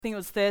think it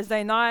was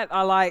Thursday night,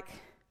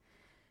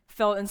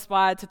 felt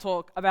inspired to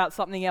talk about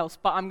something else,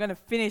 but I'm going to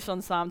finish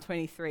on Psalm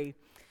 23.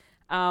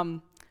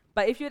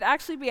 But if you'd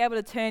actually be able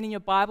to turn in your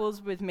Bibles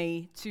with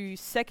me to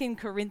 2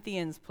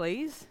 Corinthians,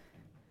 please.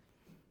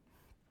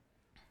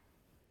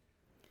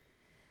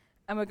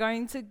 And we're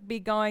going to be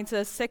going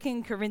to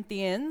 2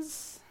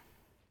 Corinthians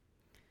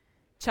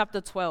chapter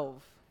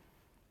 12.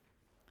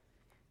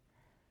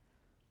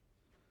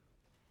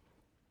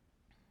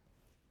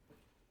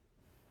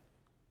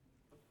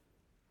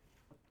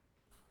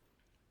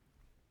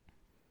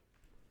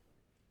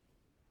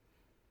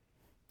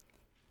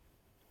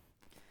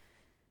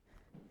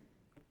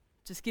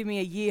 Just give me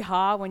a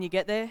yee-haw when you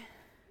get there.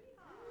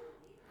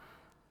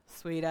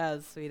 Sweet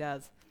as, sweet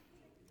as.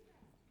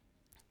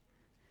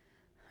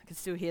 I can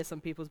still hear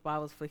some people's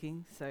Bibles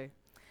flicking.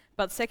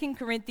 But 2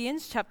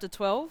 Corinthians chapter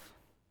 12,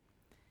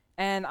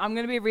 and I'm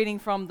going to be reading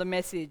from the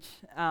Message,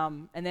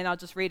 and then I'll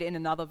just read it in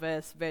another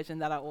version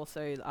that I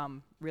also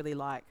really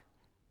like.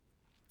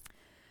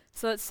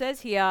 So it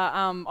says here,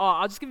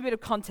 I'll just give a bit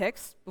of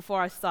context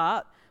before I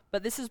start,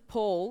 but this is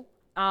Paul,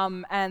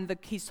 and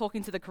he's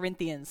talking to the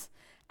Corinthians.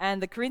 And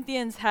the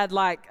Corinthians had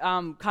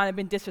kind of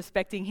been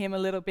disrespecting him a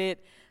little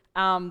bit.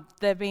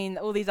 There've been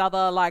all these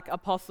other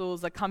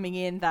apostles are coming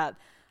in that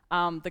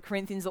the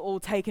Corinthians are all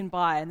taken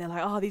by, and they're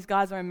like, oh, these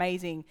guys are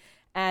amazing.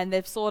 And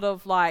they've sort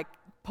of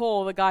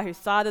Paul, the guy who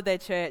started their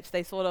church,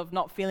 they sort of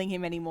not feeling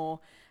him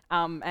anymore.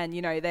 And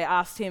they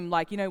asked him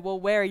well,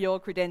 where are your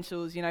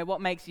credentials?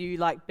 What makes you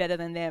better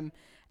than them?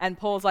 And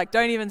Paul's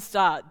don't even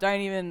start,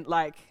 don't even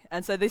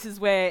And so this is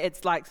where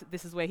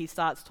this is where he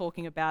starts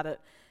talking about it.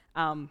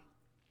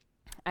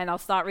 And I'll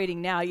start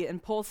reading now.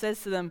 And Paul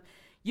says to them,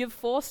 "You've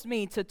forced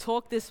me to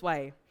talk this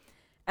way,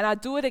 and I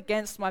do it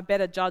against my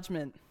better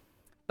judgment.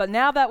 But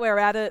now that we're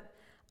at it,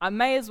 I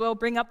may as well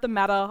bring up the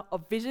matter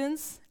of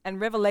visions and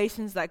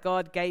revelations that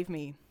God gave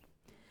me.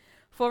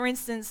 For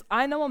instance,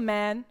 I know a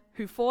man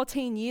who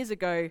 14 years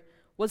ago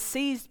was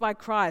seized by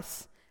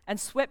Christ and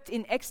swept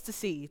in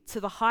ecstasy to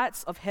the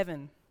heights of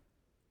heaven.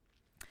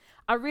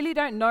 I really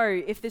don't know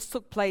if this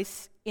took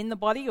place in the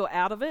body or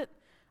out of it.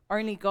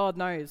 Only God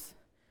knows.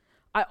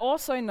 I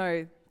also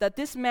know that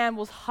this man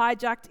was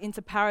hijacked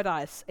into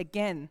paradise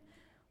again.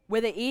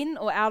 Whether in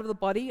or out of the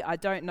body, I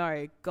don't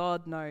know.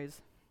 God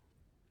knows.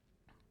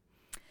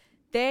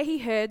 There he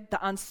heard the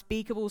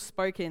unspeakable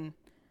spoken,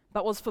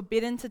 but was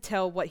forbidden to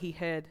tell what he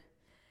heard.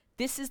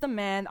 This is the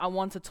man I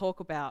want to talk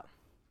about.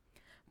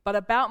 But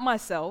about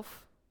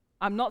myself,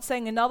 I'm not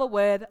saying another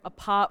word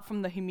apart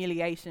from the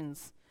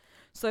humiliations."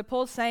 So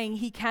Paul's saying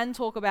he can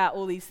talk about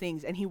all these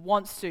things, and he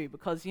wants to,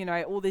 because,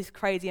 all these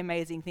crazy,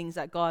 amazing things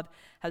that God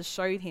has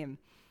showed him.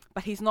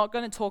 But he's not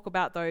going to talk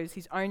about those.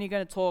 He's only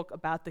going to talk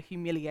about the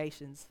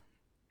humiliations.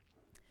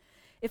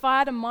 If I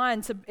had a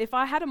mind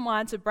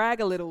to brag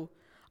a little,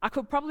 I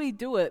could probably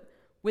do it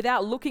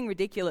without looking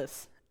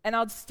ridiculous, and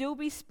I'd still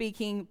be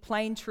speaking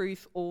plain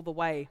truth all the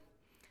way.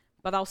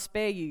 But I'll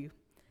spare you.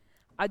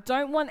 I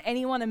don't want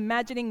anyone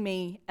imagining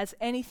me as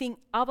anything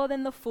other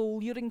than the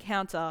fool you'd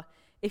encounter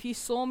if you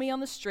saw me on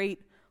the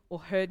street or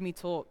heard me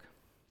talk.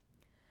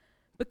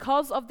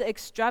 Because of the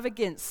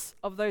extravagance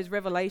of those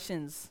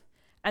revelations,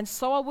 and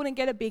so I wouldn't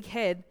get a big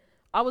head,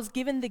 I was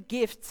given the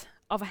gift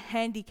of a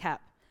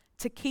handicap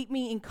to keep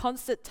me in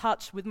constant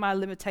touch with my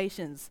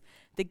limitations.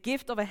 The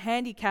gift of a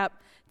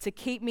handicap to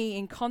keep me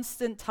in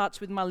constant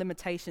touch with my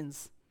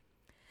limitations.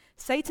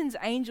 Satan's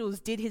angels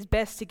did his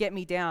best to get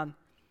me down.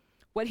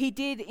 What he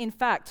did, in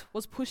fact,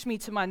 was push me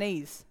to my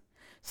knees.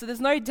 So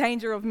there's no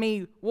danger of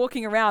me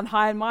walking around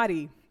high and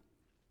mighty.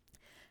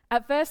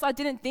 At first, I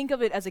didn't think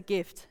of it as a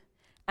gift,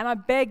 and I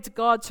begged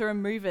God to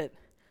remove it.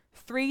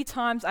 3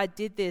 times I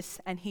did this,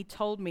 and he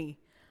told me,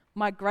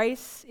 "My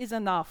grace is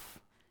enough.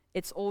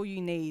 It's all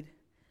you need.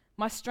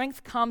 My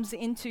strength comes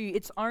into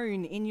its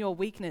own in your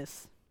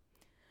weakness."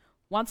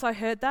 Once I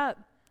heard that,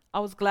 I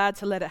was glad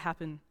to let it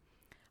happen.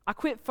 I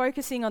quit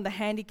focusing on the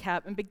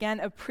handicap and began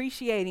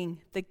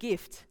appreciating the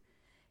gift.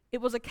 It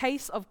was a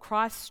case of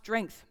Christ's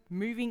strength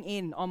moving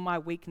in on my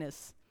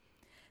weakness.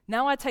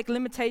 Now I take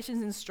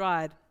limitations in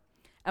stride,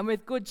 and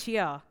with good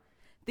cheer.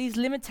 These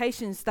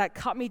limitations that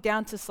cut me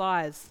down to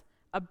size,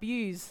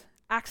 abuse,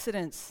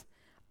 accidents,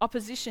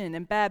 opposition,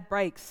 and bad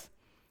breaks,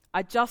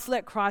 I just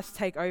let Christ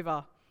take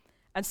over.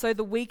 And so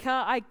the weaker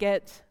I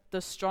get,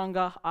 the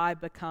stronger I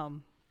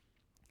become.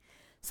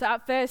 So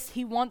at first,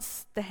 he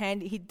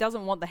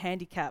doesn't want the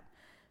handicap.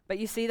 But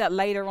you see that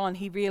later on,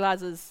 he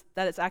realizes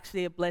that it's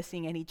actually a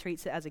blessing and he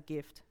treats it as a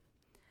gift.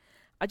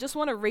 I just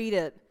want to read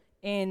it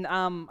in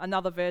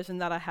another version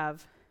that I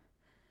have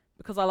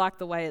because I like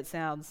the way it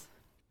sounds.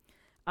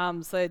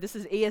 So this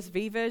is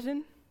ESV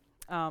version.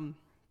 I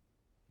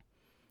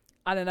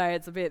don't know,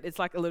 it's a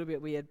little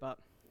bit weird, but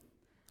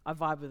I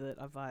vibe with it,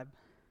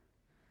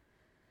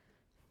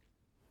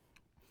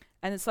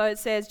 And so it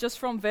says, just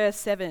from verse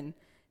 7,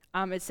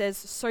 it says,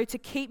 "So to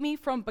keep me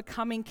from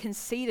becoming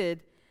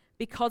conceited,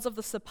 because of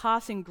the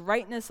surpassing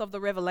greatness of the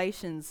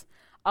revelations,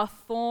 a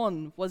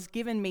thorn was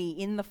given me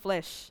in the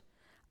flesh,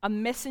 a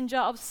messenger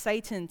of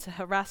Satan to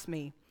harass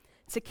me,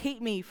 to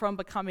keep me from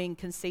becoming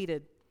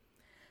conceited.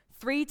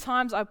 3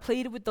 times I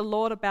pleaded with the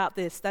Lord about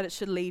this, that it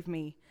should leave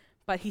me.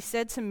 But he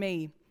said to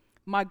me,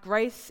 'My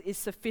grace is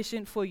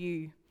sufficient for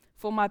you,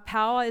 for my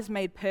power is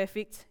made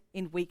perfect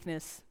in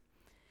weakness.'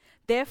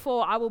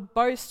 Therefore, I will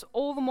boast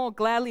all the more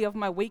gladly of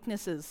my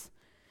weaknesses,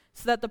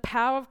 so that the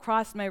power of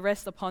Christ may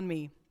rest upon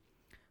me.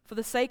 For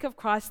the sake of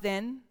Christ,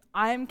 then,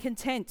 I am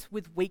content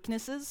with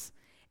weaknesses,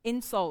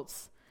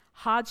 insults,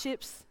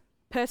 hardships,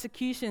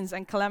 persecutions,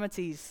 and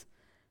calamities.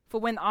 For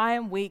when I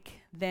am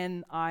weak,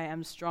 then I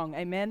am strong."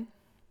 Amen.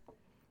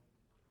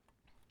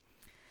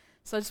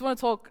 So I just want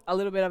to talk a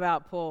little bit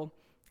about Paul.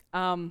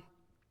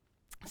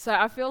 So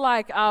I feel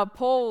like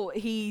Paul,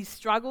 he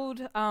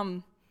struggled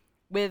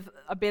with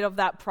a bit of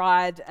that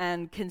pride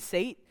and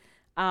conceit,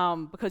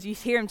 because you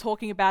hear him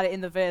talking about it in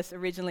the verse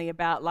originally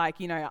about, like,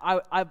 you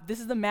know, this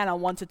is the man I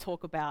want to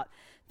talk about,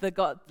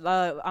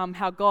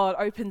 how God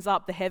opens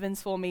up the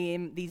heavens for me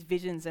in these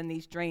visions and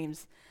these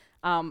dreams,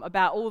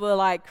 about all the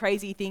like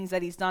crazy things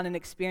that he's done and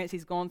experience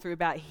he's gone through,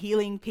 about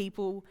healing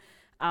people,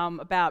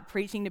 about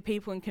preaching to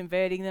people and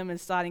converting them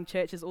and starting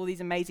churches, all these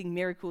amazing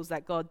miracles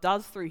that God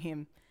does through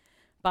him.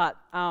 But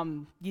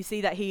you see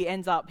that he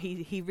ends up,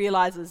 he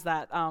realizes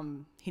that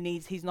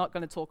he's not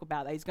going to talk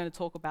about that. He's going to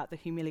talk about the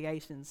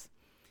humiliations.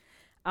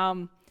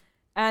 And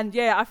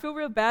yeah, I feel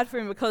real bad for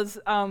him because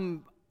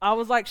I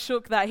was like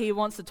shook that he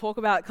wants to talk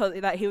about,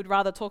 that he would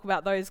rather talk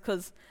about those,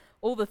 because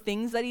all the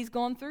things that he's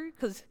gone through,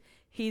 because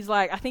he's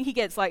like, I think he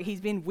gets like, he's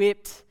been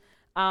whipped.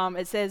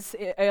 It says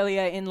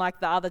earlier in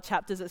like the other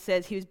chapters, it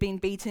says he was being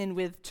beaten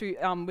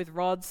with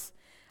rods.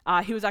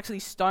 He was actually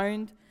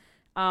stoned.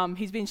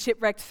 He's been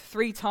shipwrecked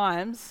 3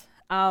 times,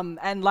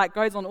 and like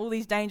goes on all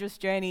these dangerous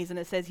journeys. And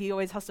it says he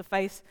always has to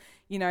face,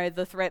 you know,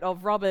 the threat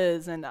of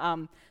robbers and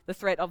the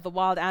threat of the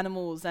wild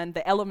animals and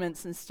the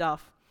elements and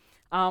stuff.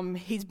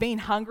 He's been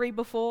hungry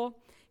before.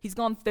 He's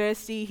gone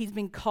thirsty. He's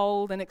been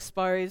cold and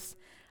exposed.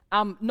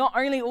 Not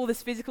only all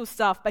this physical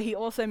stuff, but he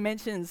also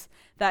mentions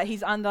that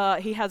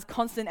he has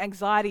constant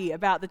anxiety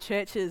about the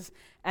churches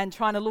and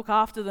trying to look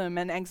after them,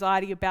 and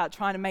anxiety about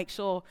trying to make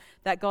sure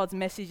that God's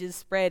message is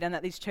spread and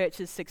that these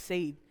churches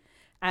succeed.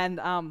 And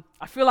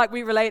I feel like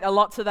we relate a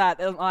lot to that.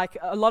 Like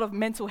a lot of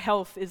mental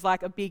health is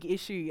like a big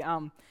issue,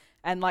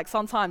 and like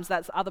sometimes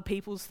that's other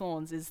people's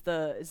thorns is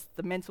the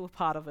mental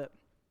part of it.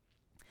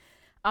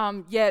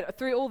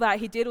 Through all that,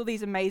 he did all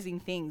these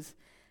amazing things.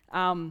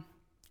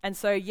 And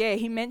so, yeah,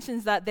 he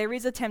mentions that there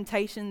is a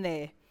temptation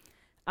there.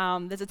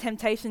 There's a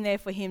temptation there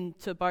for him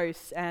to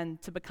boast and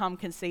to become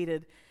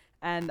conceited.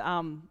 And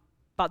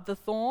but the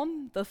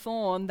thorn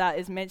that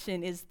is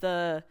mentioned is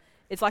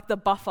it's like the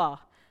buffer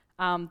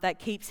that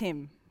keeps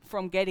him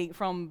from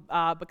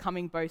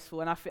becoming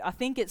boastful. And I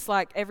think it's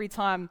like every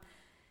time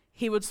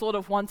he would sort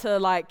of want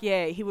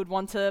to he would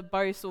want to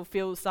boast or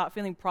start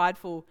feeling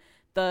prideful,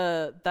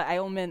 the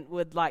ailment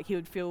would he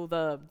would feel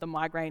the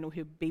migraine, or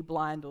he'd be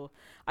blind, or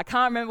I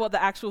can't remember what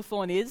the actual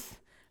thorn is,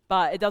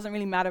 but it doesn't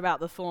really matter about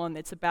the thorn,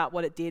 it's about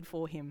what it did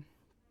for him.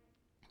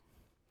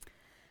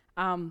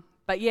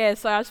 But yeah,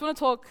 so I just want to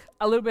talk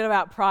a little bit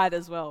about pride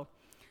as well.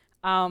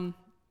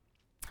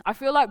 I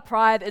feel like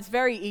pride, it's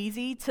very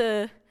easy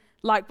to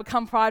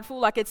become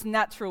prideful, it's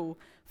natural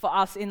for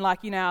us in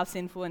our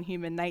sinful and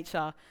human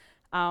nature.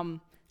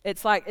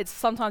 It's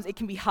sometimes it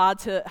can be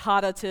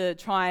harder to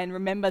try and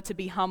remember to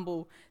be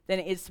humble than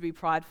it is to be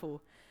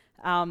prideful.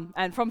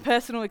 And from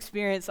personal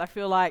experience, I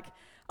feel like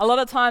a lot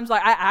of times I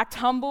act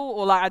humble,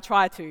 or I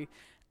try to.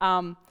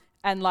 And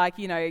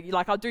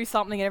I'll do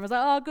something and everyone's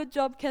like, "Oh, good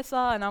job,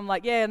 Kessa." And I'm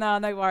like, "Yeah,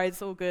 no worries,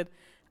 it's all good."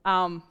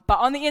 But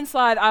on the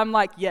inside, I'm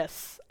like,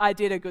 "Yes, I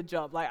did a good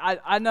job."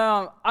 I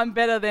know I'm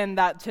better than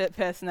that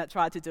person that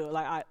tried to do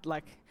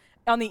it.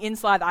 On the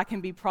inside, I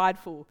can be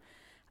prideful.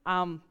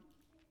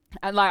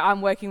 And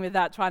I'm working with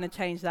that, trying to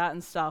change that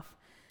and stuff.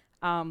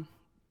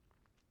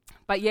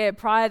 But yeah,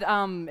 pride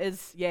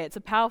it's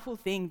a powerful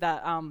thing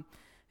that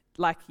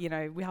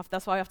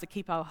that's why we have to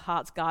keep our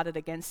hearts guarded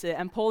against it.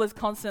 And Paul is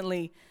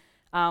constantly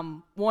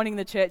warning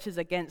the churches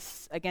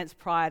against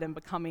pride and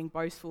becoming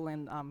boastful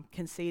and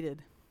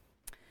conceited.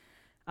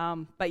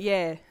 But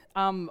yeah,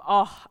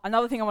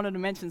 another thing I wanted to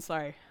mention.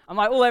 Sorry, I'm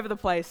all over the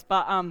place.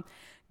 But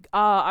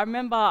I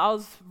remember I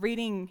was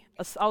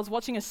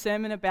watching a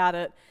sermon about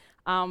it.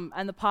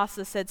 And the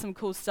pastor said some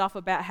cool stuff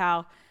about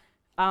how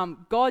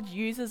God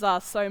uses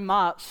us so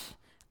much,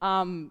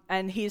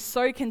 and he's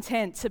so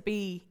content to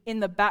be in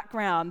the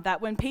background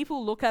that when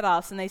people look at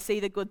us and they see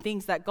the good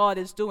things that God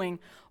is doing,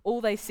 all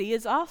they see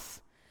is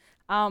us.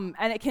 And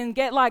it can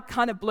get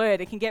kind of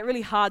blurred. It can get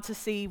really hard to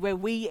see where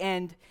we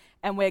end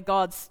and where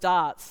God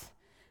starts.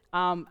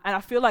 And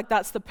I feel like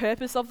that's the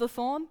purpose of the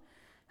thorn.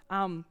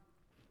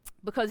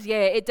 Because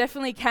it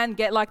definitely can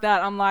get like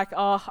that.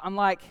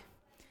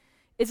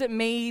 Is it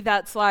me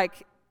that's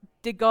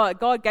did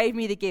God gave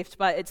me the gift,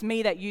 but it's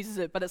me that uses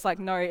it? But it's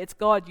no, it's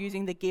God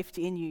using the gift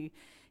in you.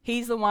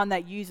 He's the one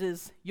that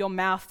uses your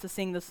mouth to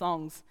sing the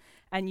songs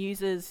and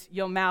uses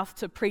your mouth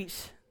to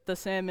preach the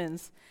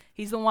sermons.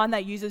 He's the one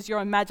that uses your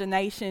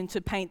imagination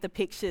to paint the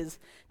pictures,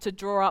 to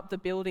draw up the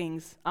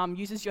buildings,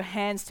 uses your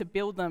hands to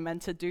build them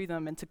and to do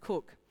them and to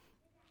cook.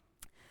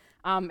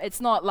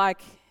 It's not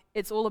like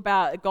it's all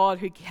about a God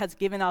who has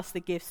given us the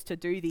gifts to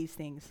do these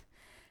things.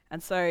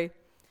 And so,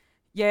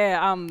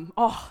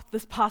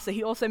 this pastor,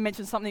 he also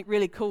mentioned something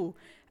really cool.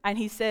 And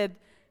he said,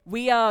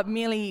 we're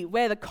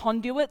the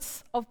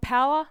conduits of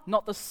power,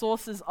 not the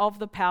sources of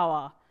the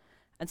power.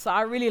 And so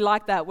I really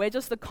like that. We're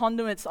just the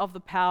conduits of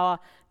the power,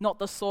 not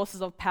the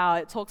sources of power.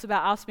 It talks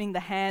about us being the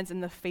hands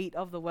and the feet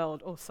of the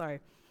world.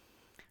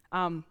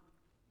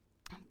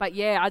 But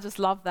yeah, I just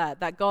love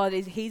that God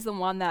he's the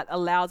one that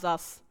allows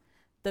us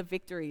the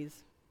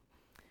victories.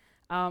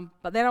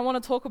 But then I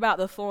want to talk about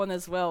the thorn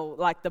as well,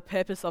 like the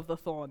purpose of the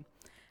thorn.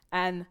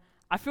 And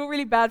I feel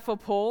really bad for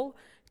Paul,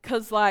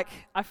 because I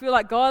feel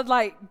like God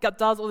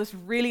does all this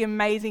really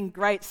amazing,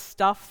 great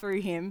stuff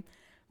through him,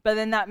 but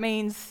then that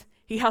means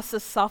he has to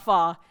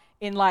suffer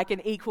in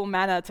an equal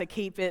manner to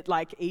keep it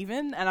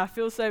even. And I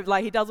feel so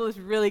he does all this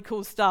really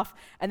cool stuff,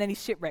 and then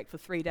he's shipwrecked for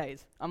 3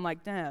 days. I'm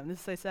like, damn, this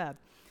is so sad.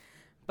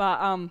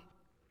 But and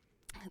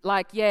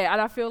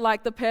I feel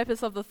like the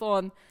purpose of the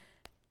thorn,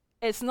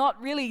 it's not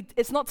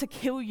to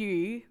kill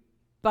you,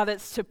 but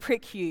it's to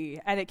prick you,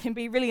 and it can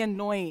be really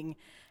annoying.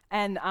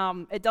 And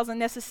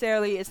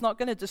it's not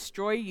going to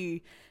destroy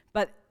you,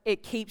 but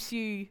it keeps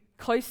you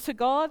close to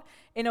God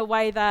in a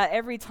way that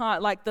every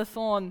time, the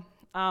thorn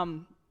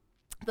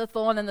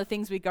and the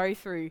things we go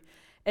through,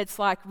 it's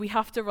we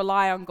have to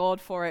rely on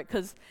God for it.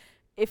 Because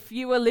if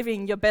you were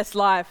living your best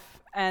life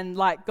and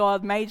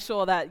God made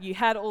sure that you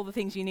had all the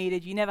things you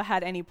needed, you never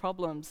had any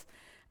problems,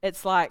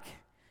 it's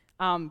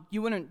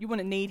you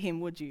wouldn't need him,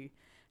 would you?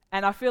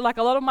 And I feel like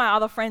a lot of my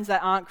other friends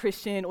that aren't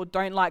Christian or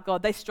don't like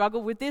God, they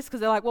struggle with this because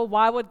they're like, well,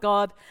 why would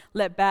God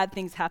let bad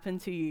things happen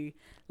to you?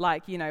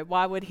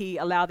 Why would he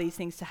allow these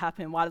things to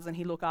happen? Why doesn't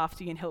he look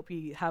after you and help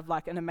you have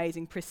an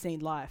amazing,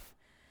 pristine life?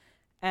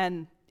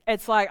 And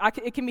it's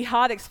it can be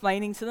hard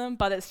explaining to them,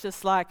 but it's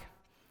just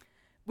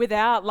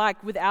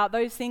without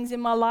those things in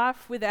my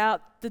life,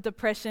 without the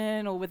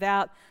depression or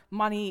without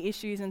money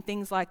issues and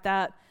things like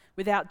that,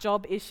 without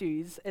job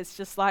issues, it's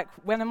just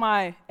when am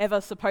I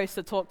ever supposed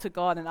to talk to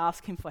God and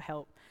ask him for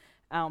help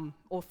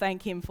or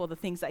thank him for the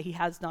things that he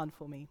has done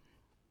for me?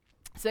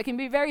 So it can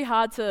be very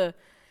hard to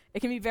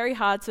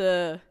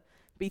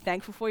be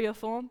thankful for your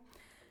thorn.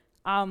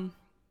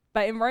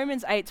 But in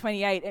Romans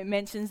 8:28, it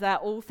mentions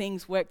that all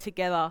things work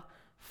together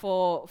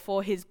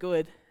for his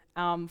good,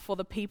 for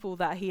the people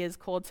that he has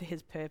called to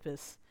his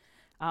purpose.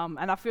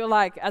 And I feel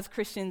like as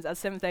Christians, as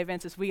Seventh-day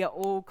Adventists, we are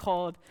all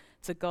called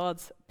to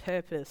God's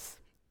purpose.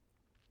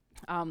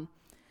 And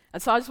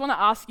so I just want to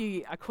ask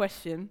you a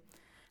question.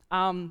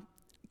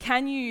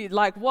 Can you,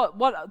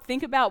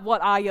 think about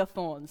what are your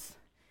thorns?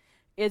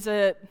 Is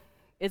it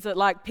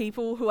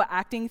people who are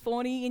acting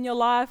thorny in your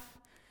life?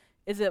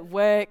 Is it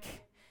work?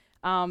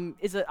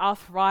 Is it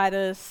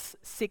arthritis,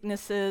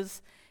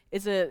 sicknesses?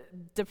 Is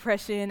it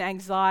depression,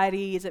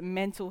 anxiety? Is it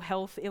mental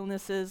health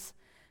illnesses?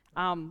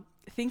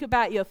 Think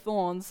about your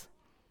thorns,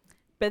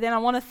 but then I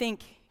want to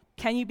think,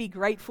 can you be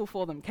grateful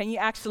for them? Can you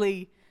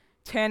actually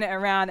turn it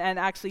around and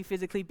actually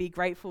physically be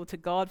grateful to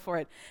God for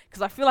it?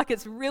 Because I feel like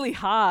it's really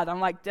hard.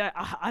 I'm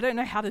I don't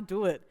know how to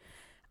do it.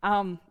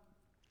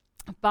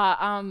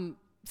 But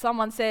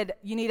someone said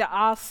you need to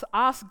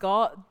ask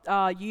God.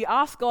 You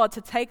ask God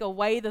to take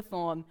away the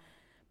thorn,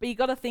 but you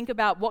got to think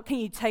about what can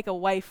you take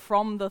away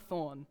from the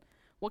thorn.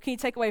 What can you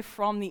take away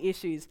from the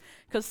issues?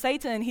 Because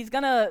Satan,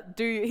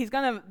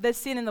 there's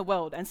sin in the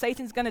world, and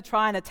Satan's going to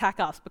try and attack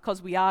us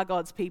because we are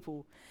God's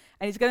people.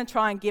 And he's going to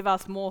try and give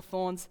us more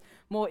thorns,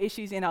 more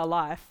issues in our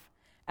life.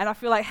 And I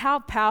feel like how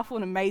powerful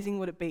and amazing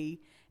would it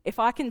be if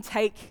I can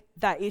take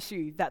that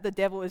issue that the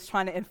devil is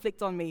trying to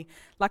inflict on me,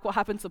 like what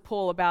happened to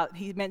Paul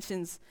he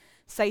mentions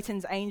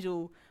Satan's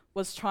angel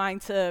was trying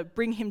to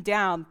bring him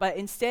down, but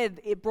instead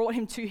it brought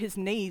him to his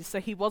knees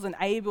so he wasn't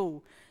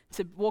able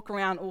to walk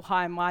around all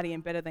high and mighty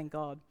and better than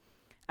God.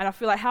 And I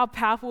feel like how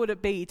powerful would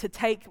it be to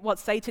take what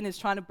Satan is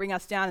trying to bring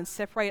us down and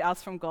separate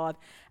us from God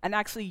and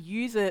actually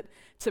use it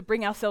to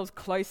bring ourselves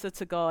closer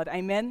to God.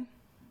 Amen?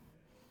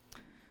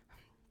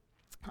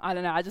 I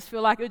don't know. I just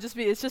feel like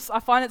I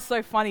find it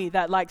so funny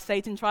that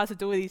Satan tries to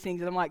do all these things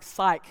and I'm like,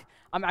 psych,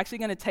 I'm actually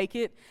going to take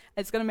it.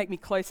 It's going to make me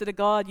closer to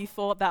God. You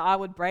thought that I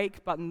would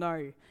break, but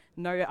no,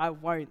 I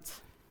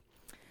won't.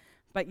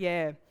 But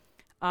yeah.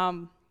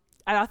 And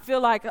I feel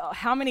like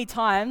how many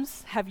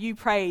times have you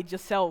prayed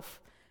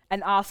yourself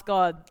and asked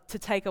God to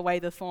take away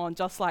the thorn,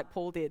 just like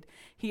Paul did?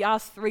 He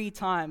asked 3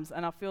 times,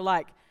 and I feel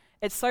like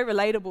it's so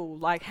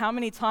relatable. How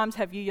many times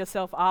have you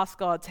yourself asked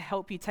God to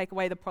help you take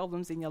away the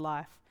problems in your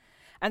life?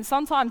 And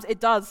sometimes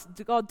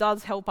God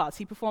does help us.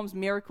 He performs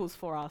miracles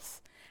for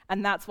us,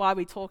 and that's why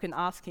we talk and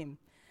ask him.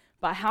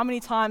 But how many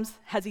times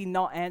has he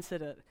not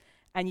answered it,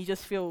 and you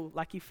just feel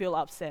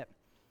upset?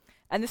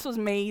 And this was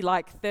me,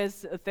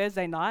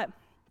 Thursday night.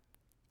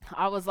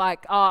 I was I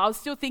was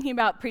still thinking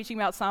about preaching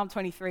about Psalm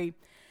 23,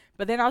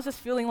 but then I was just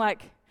feeling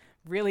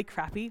really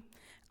crappy.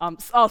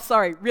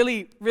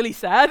 Really, really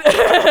sad.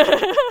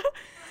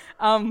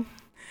 My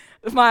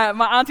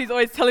auntie's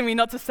always telling me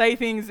not to say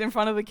things in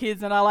front of the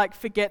kids, and I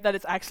forget that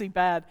it's actually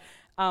bad.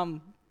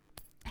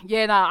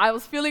 I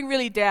was feeling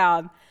really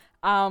down,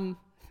 And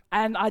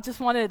I just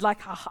wanted, like,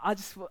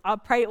 I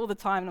pray all the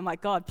time, and I'm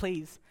like, God,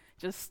 please,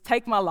 just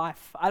take my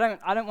life. I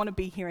don't want to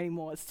be here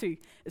anymore. It's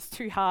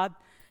too hard.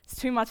 It's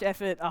too much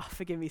effort. Oh,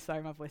 forgive me,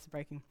 sorry, my voice is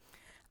breaking.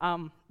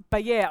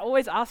 But yeah,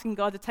 always asking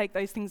God to take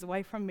those things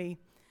away from me.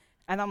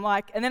 And I'm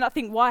like, and then I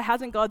think, why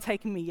hasn't God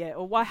taken me yet?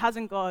 Or why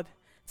hasn't God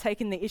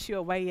taken the issue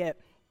away yet?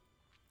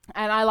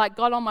 And I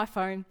got on my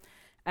phone,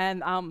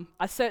 and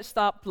I searched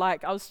up, I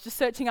was just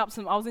searching up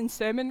I was in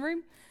Sermon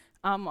Room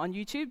on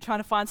YouTube, trying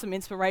to find some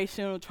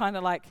inspiration, or trying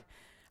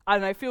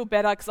to feel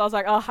better, because I was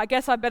like, I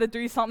guess I better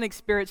do something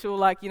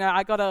spiritual,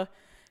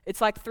 it's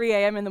 3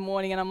 a.m. in the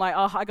morning, and I'm like,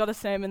 I got a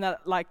sermon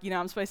that,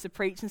 I'm supposed to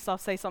preach and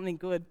stuff, say something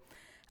good.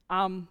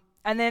 And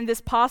then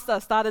this pastor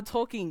started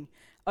talking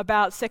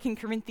about 2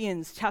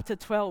 Corinthians chapter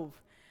 12.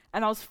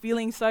 And I was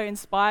feeling so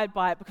inspired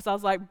by it, because I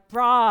was like,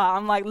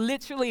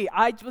 literally,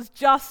 I was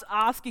just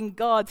asking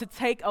God to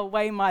take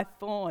away my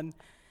thorn.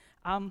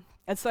 And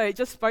so it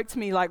just spoke to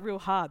me real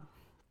hard.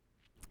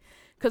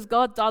 Because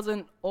God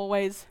doesn't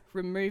always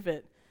remove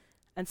it.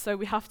 And so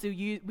we have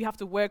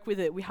to work with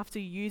it. We have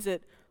to use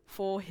it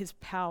for His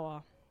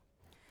power.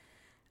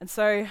 And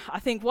so I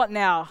think, what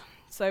now?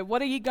 So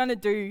what are you going to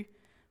do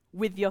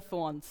with your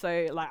thorn?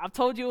 So I've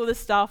told you all this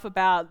stuff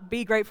about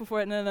be grateful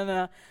for it,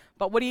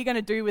 but what are you going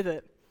to do with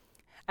it?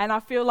 And I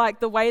feel like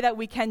the way that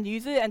we can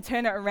use it and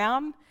turn it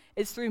around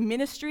is through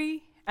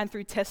ministry and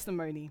through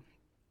testimony.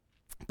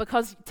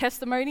 Because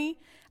testimony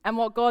and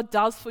what God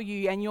does for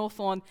you and your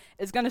thorn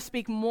is going to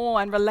speak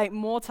more and relate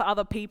more to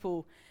other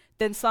people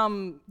than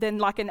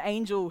an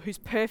angel who's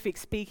perfect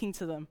speaking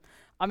to them.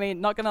 I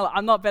mean,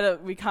 I'm not better,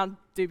 we can't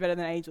do better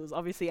than angels.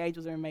 Obviously,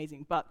 angels are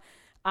amazing. But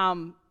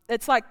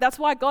that's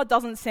why God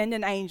doesn't send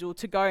an angel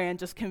to go and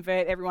just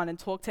convert everyone and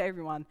talk to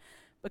everyone.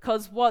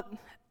 Because what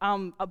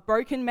a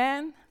broken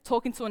man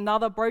talking to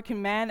another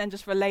broken man and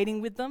just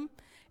relating with them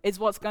is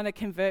what's going to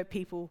convert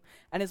people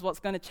and is what's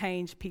going to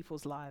change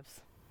people's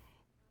lives.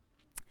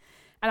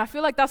 And I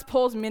feel like that's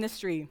Paul's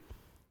ministry.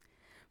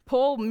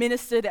 Paul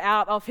ministered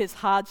out of his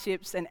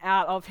hardships and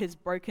out of his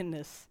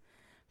brokenness,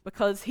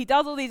 because he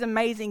does all these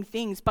amazing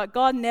things, but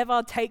God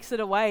never takes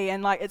it away.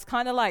 And it's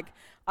kind of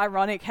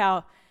ironic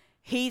how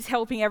he's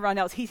helping everyone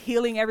else. He's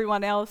healing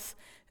everyone else,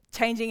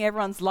 changing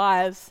everyone's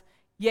lives,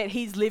 yet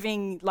he's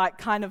living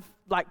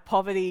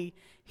poverty.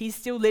 He's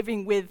still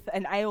living with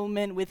an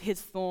ailment, with his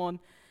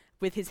thorn,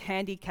 with his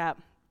handicap.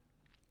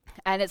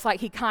 And it's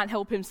he can't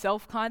help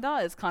himself,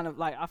 It's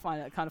I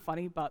find it kind of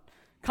funny, but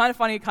kind of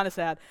funny, kind of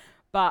sad.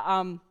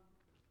 But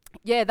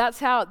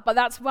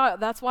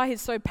that's why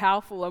he's so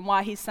powerful, and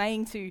why he's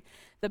saying to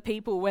the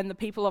people, when the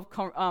people of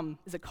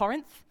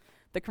Corinth,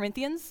 the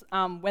Corinthians,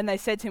 when they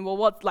said to him,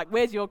 well,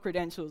 where's your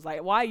credentials?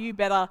 Why are you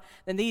better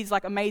than these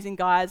amazing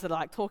guys that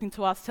are talking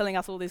to us, telling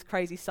us all this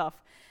crazy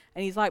stuff?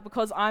 And he's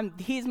because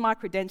here's my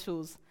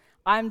credentials.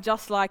 I'm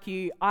just like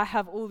you.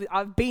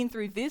 I've been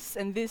through this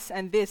and this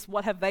and this.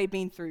 What have they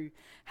been through?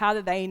 How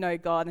do they know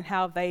God, and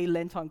how have they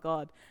lent on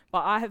God?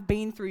 But I have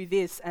been through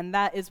this, and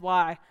that is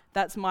why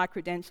that's my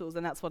credentials,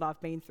 and that's what I've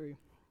been through.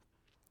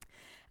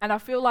 And I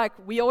feel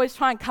we always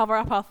try and cover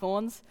up our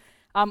thorns.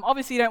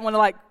 Obviously, you don't want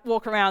to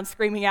walk around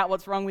screaming out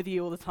what's wrong with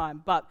you all the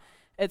time, but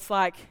it's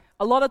a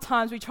lot of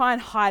times we try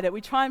and hide it.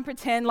 We try and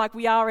pretend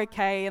we are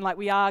okay and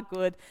we are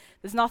good.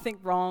 There's nothing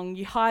wrong.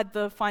 You hide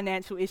the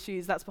financial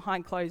issues that's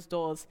behind closed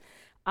doors.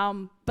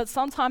 But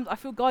sometimes I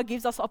feel God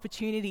gives us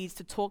opportunities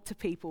to talk to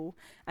people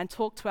and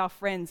talk to our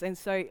friends and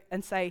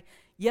say,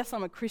 yes,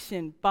 I'm a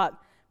Christian, but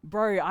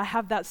bro, I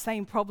have that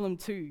same problem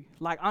too.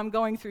 I'm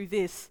going through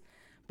this,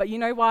 but you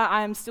know why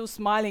I am still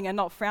smiling and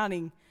not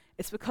frowning?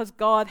 It's because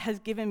God has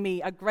given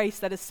me a grace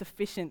that is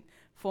sufficient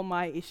for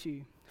my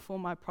issue, for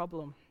my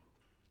problem.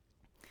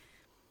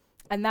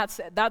 And that's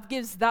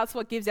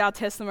what gives our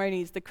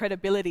testimonies the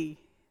credibility,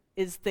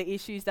 is the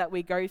issues that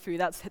we go through.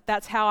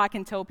 That's how I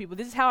can tell people,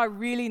 this is how I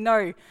really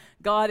know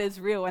God is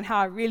real, and how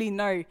I really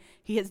know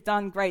He has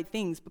done great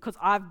things, because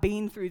I've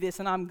been through this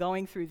and I'm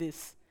going through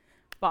this.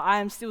 But I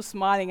am still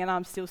smiling, and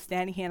I'm still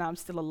standing here, and I'm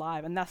still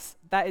alive. And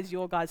that is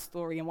your guys'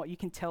 story and what you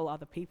can tell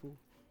other people.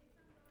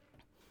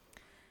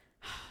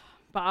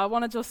 But I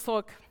want to just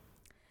talk,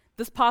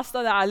 this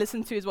pastor that I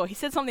listened to as well, he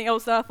said something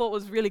else that I thought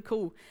was really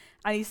cool.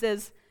 And he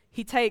says,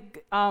 you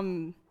take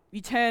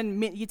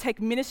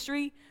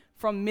ministry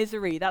from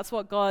misery. That's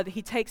what God,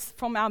 He takes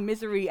from our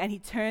misery and He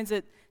turns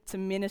it to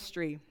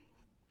ministry.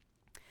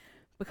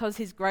 Because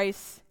His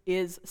grace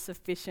is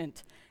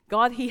sufficient.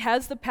 God, He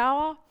has the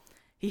power.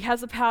 He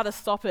has the power to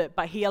stop it,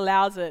 but He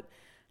allows it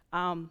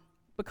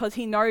because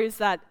He knows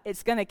that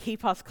it's going to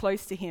keep us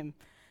close to Him.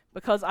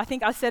 Because I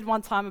think I said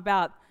one time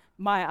about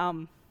my,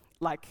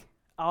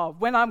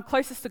 when I'm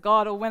closest to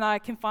God, or when I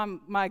can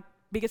find my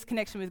biggest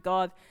connection with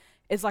God,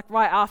 is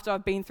right after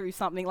I've been through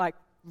something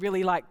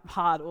really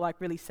hard or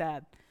really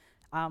sad.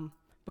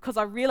 Because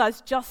I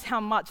realize just how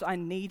much I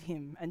need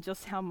Him and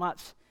just how much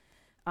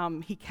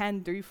He can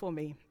do for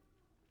me.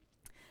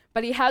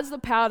 But He has the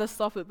power to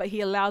stop it, but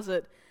He allows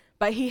it.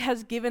 But He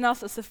has given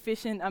us a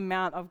sufficient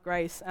amount of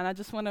grace. And I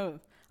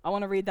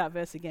want to read that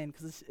verse again,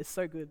 because it's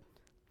so good.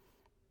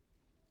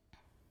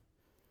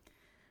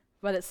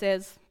 But it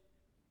says,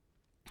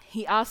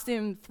 he asked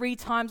him 3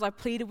 times, I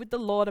pleaded with the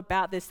Lord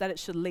about this, that it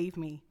should leave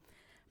me.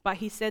 But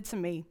he said to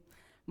me,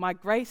 my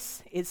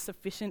grace is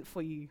sufficient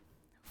for you,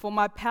 for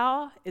my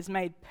power is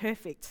made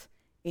perfect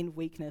in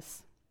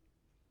weakness.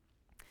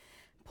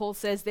 Paul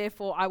says,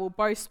 therefore, I will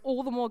boast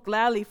all the more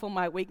gladly for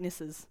my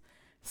weaknesses,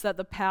 so that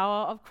the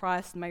power of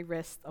Christ may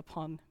rest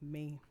upon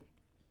me.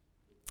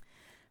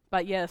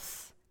 But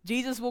yes,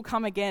 Jesus will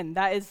come again.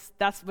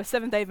 We're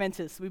Seventh-day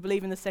Adventists. We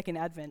believe in the second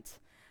advent.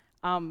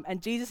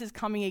 And Jesus is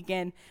coming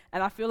again.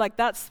 And I feel like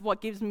that's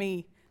what gives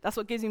me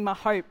my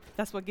hope.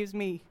 That's what gives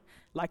me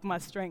like my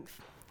strength.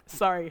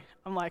 Sorry,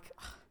 I'm like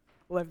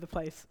all over the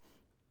place.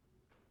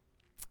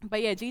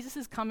 But yeah, Jesus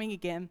is coming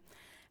again.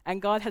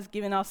 And God has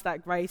given us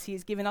that grace. He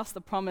has given us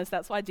the promise.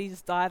 That's why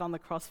Jesus died on the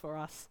cross for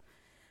us.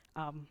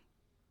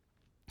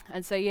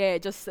 And so yeah,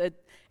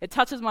 it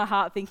touches my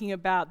heart thinking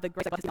about the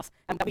grace that God has given us,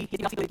 and that He's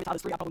given us the ability to tell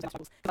others through our problems and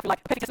our struggles. Because I feel like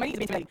a perfect testimony is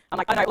being I'm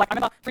like, I don't know, like I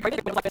remember through COVID when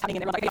it was like first happening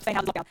and everyone was like, okay, stay in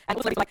houses, lockdown. And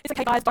also like, it's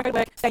okay guys, don't go to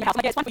work, stay in your house. I'm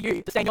like, yeah, it's fine for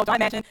you to stay in your giant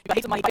mansion, you've got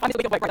heaps of money, but 5 minutes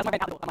a week of work, bro, doesn't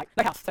rent out the door. I'm like,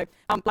 no house. So like,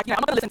 you know,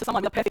 I'm not going to listen to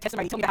someone with a perfect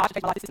testimony telling me how I should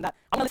change my life, this and that.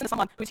 I'm going to listen to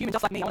someone who's human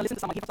just like me. I want to listen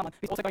to someone, hear from someone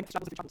who's also going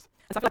through struggles.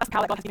 And so I feel like that's the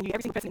power that God has given you.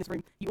 Every single person in this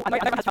room, I know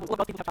everyone has troubles, all of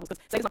God's people have troubles,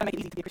 because Satan's not going to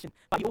make it easy to be a Christian,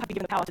 but you all have been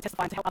given the power to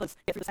testify and to help others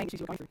get through the same issues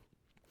you're going through.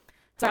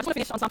 So I just want to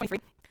finish on Psalm 23.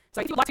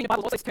 So if you would like to in your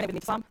Bible, also turn with me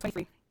to Psalm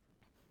 23.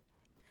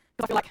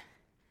 Because I feel like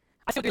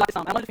I still do like this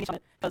psalm. I wanted to finish on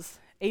it because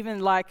even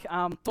like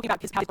talking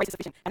about his power, his grace is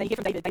sufficient, and then you hear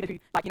from David who,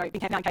 like, you know, being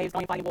camped out in caves,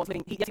 going fighting wars,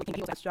 living, he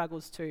also has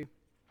struggles too.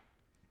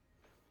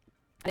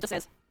 And it just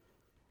says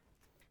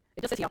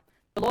here,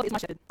 the Lord is my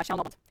shepherd, I shall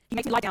not want. He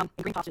makes me lie down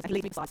in green pastures, and he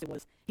leads me beside still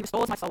waters. He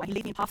restores my soul, and he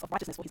leads me in paths of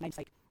righteousness for his name's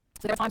sake.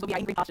 So there are times when we are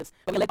in green pastures,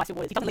 when we're led by still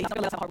waters. He doesn't lead us, he's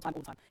not going to let us have a horrible time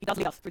all the time. He does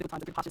lead us through the good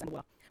times, the green pastures and the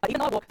water. But even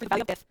though I walk through the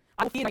valley of death,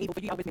 I will fear no evil, for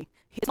you are with me.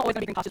 It's not always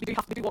going to be green pastures.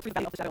 We do walk through the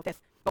valley of the shadow of death,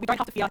 but we don't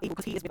have to fear evil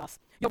because he is with us.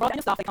 Your rod and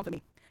your staff, they comfort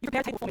me. You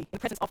prepare a table for me in the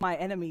presence of my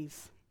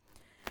enemies.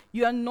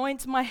 You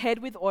anoint my head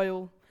with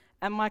oil,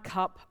 and my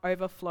cup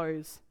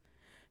overflows.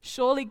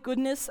 Surely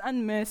goodness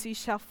and mercy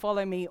shall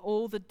follow me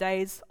all the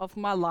days of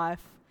my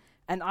life,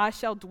 and I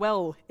shall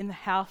dwell in the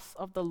house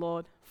of the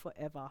Lord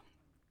forever.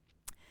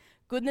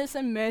 Goodness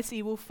and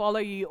mercy will follow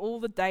you all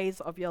the days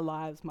of your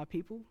lives, my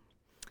people.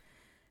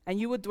 And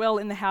you will dwell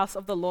in the house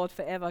of the Lord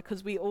forever,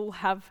 because we all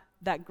have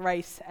that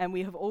grace, and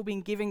we have all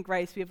been given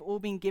grace. We have all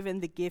been given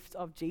the gift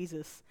of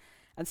Jesus.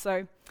 And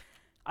so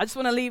I just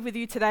want to leave with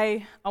you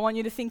today. I want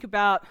you to think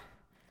about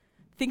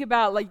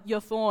like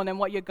your thorn and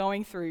what you're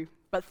going through,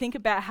 but think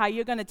about how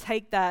you're going to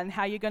take that and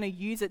how you're going to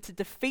use it to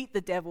defeat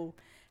the devil,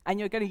 and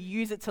you're going to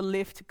use it to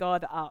lift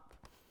God up.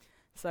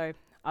 So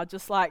I'd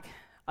just like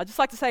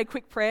to say a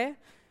quick prayer,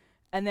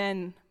 and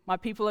then my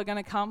people are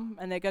going to come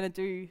and they're going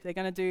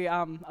to do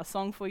a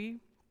song for you,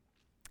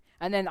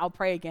 and then I'll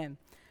pray again.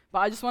 But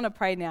I just want to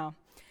pray now.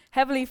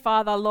 Heavenly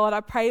Father, Lord,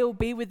 I pray you'll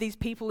be with these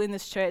people in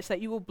this church,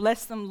 that you will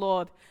bless them,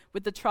 Lord,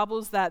 with the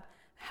troubles that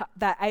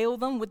ail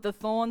them, with the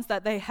thorns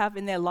that they have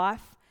in their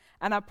life.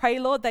 And I pray,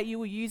 Lord, that you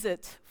will use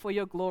it for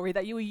your glory,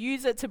 that you will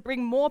use it to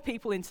bring more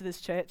people into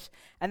this church,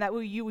 and that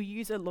you will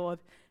use it, Lord,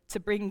 to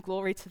bring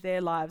glory to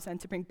their lives and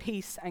to bring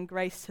peace and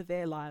grace to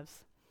their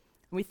lives.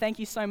 And we thank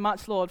you so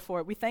much, Lord, for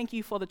it. We thank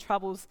you for the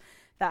troubles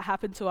that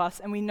happen to us,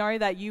 and we know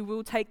that you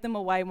will take them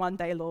away one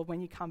day, Lord,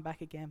 when you come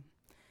back again.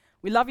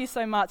 We love you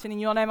so much, and in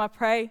your name I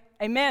pray,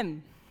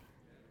 amen.